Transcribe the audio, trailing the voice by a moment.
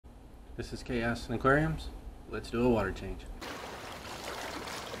This is Chaos and Aquariums. Let's do a water change.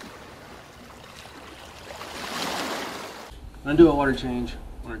 I'm going to do a water change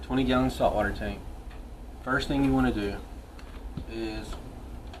on a 20-gallon saltwater tank. First thing you want to do is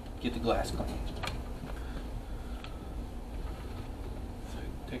get the glass clean. So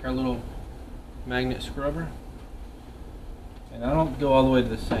take our little magnet scrubber, and I don't go all the way to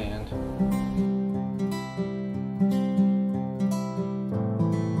the sand.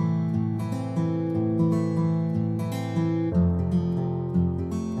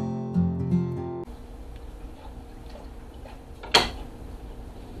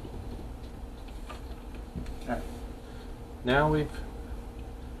 Alright, now we've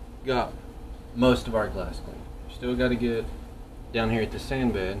got most of our glass clean. Still got to get down here at the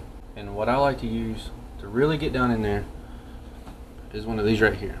sand bed, and what I like to use to really get down in there is one of these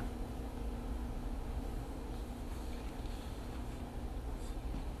right here.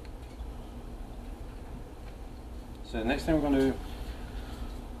 So the next thing we're going to do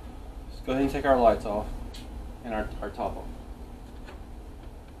is go ahead and take our lights off and our top off.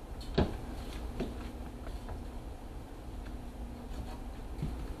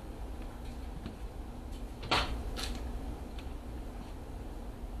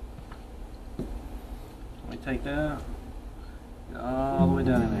 We take that, get all the way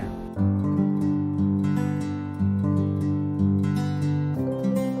down in there.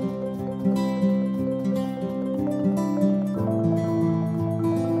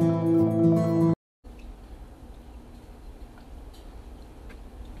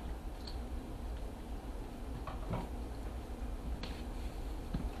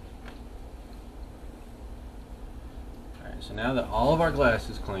 Alright, so now that all of our glass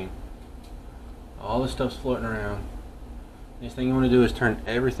is clean, all the stuff's floating around, next thing you want to do is turn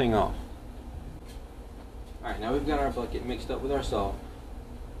everything off. Alright, now we've got our bucket mixed up with our salt,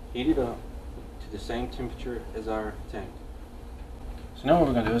 heat it up to the same temperature as our tank. So now what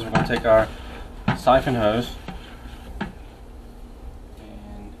we're going to do is we're going to take our siphon hose,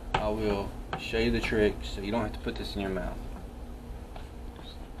 and I will show you the trick so you don't have to put this in your mouth.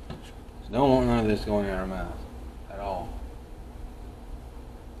 So don't want none of this going in our mouth at all.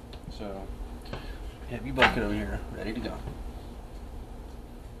 So have your bucket over here ready to go.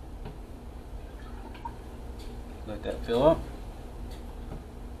 Let that fill up.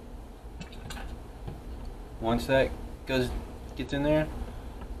 Once that gets in there,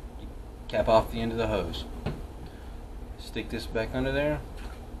 you cap off the end of the hose. Stick this back under there.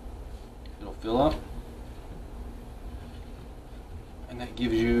 It'll fill up, and that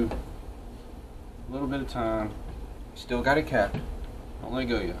gives you a little bit of time. Still got it capped. Don't let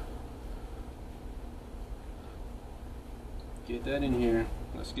go yet. Get that in here.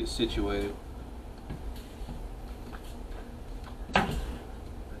 Let's get situated. Put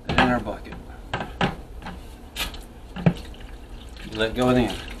that in our bucket. Let go of the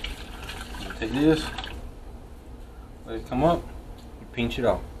end. You take this, let it come up, you pinch it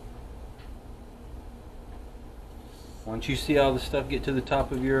off. Once you see all the stuff get to the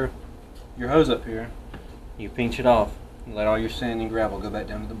top of your hose up here, you pinch it off and let all your sand and gravel go back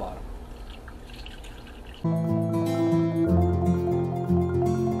down to the bottom.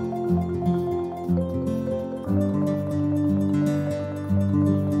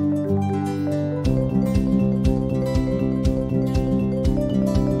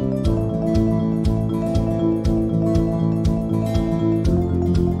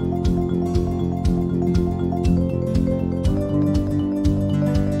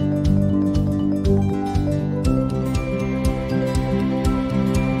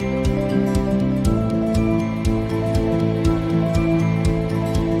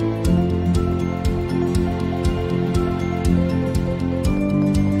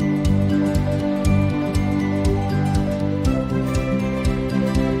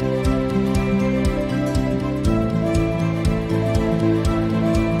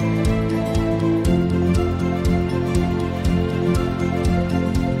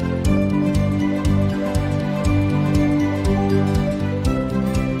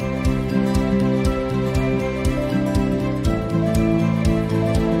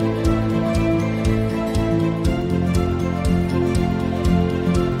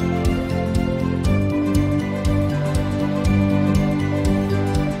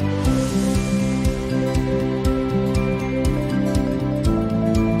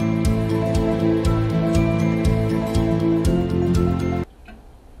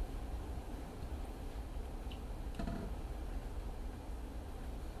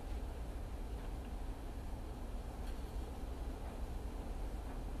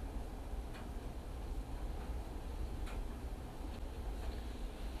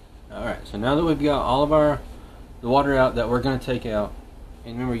 Alright, so now that we've got all of the water out that we're going to take out,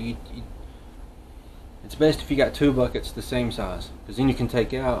 and remember, it's best if you got 2 buckets the same size, because then you can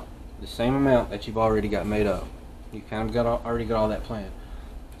take out the same amount that you've already got made up. You kind of already got all that planned.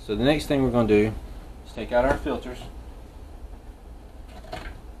 So the next thing we're going to do is take out our filters.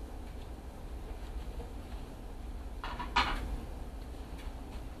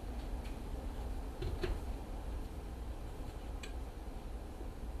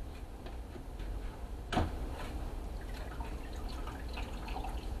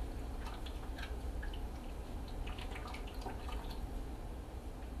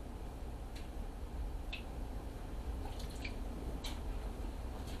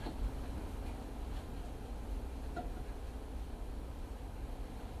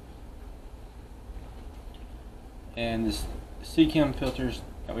 And this Chem filters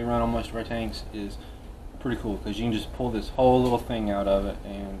that we run on most of our tanks is pretty cool, because you can just pull this whole little thing out of it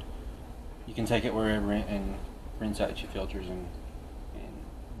and you can take it wherever and rinse out your filters and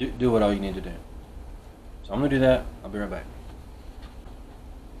do what all you need to do. So I'm going to do that. I'll be right back.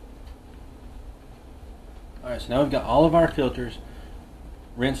 Alright, so now we've got all of our filters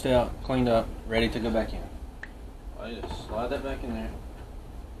rinsed out, cleaned up, ready to go back in. I just slide that back in there.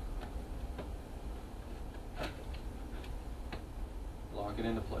 Lock it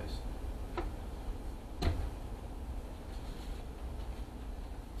into place.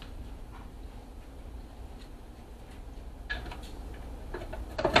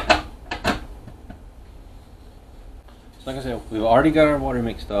 So like I said, we've already got our water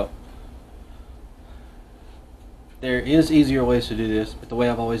mixed up. There is easier ways to do this, but the way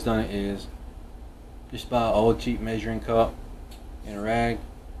I've always done it is just buy an old cheap measuring cup and a rag.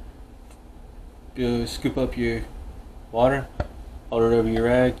 Go scoop up your water, hold it over your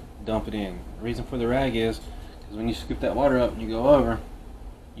rag, dump it in. The reason for the rag is because when you scoop that water up and you go over,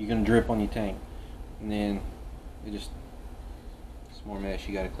 you're going to drip on your tank. And then it's more mess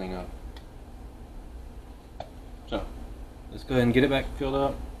you got to clean up. So, let's go ahead and get it back filled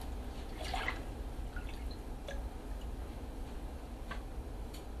up.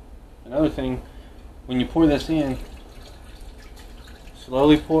 Another thing, when you pour this in,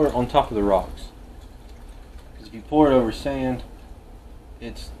 slowly pour it on top of the rocks. Because if you pour it over sand,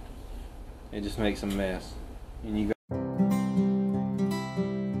 it just makes a mess. And you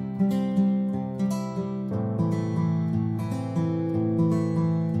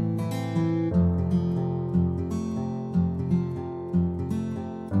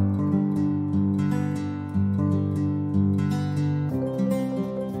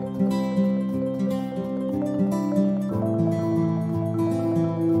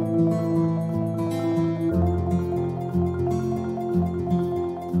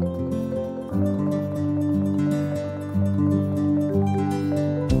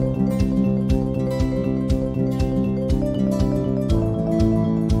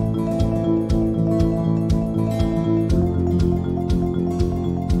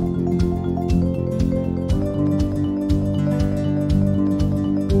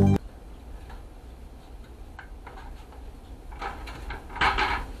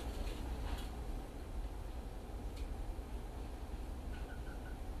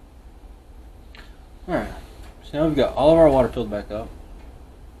Alright, so now we've got all of our water filled back up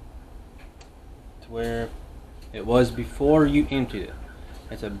to where it was before you emptied it.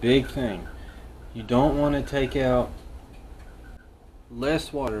 That's a big thing. You don't want to take out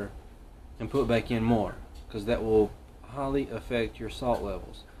less water and put back in more, because that will highly affect your salt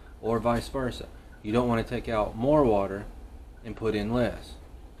levels, or vice versa. You don't want to take out more water and put in less,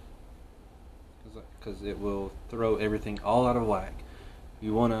 because it will throw everything all out of whack.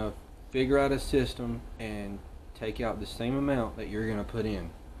 You want to figure out a system and take out the same amount that you're going to put in.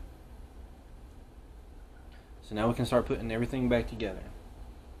 So now we can start putting everything back together.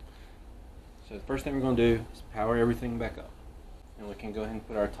 So the first thing we're going to do is power everything back up. And we can go ahead and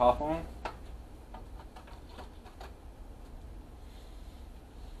put our top on.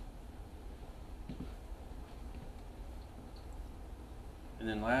 And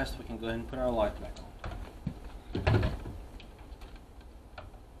then last, we can go ahead and put our light back on.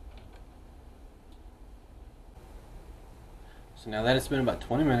 So now that it's been about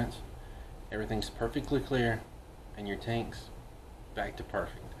 20 minutes, everything's perfectly clear and your tank's back to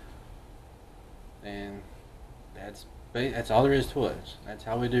perfect. And that's all there is to it. That's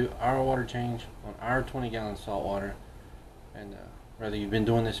how we do our water change on our 20-gallon salt water. And whether you've been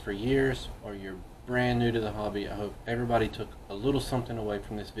doing this for years or you're brand new to the hobby, I hope everybody took a little something away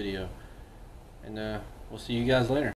from this video. And we'll see you guys later.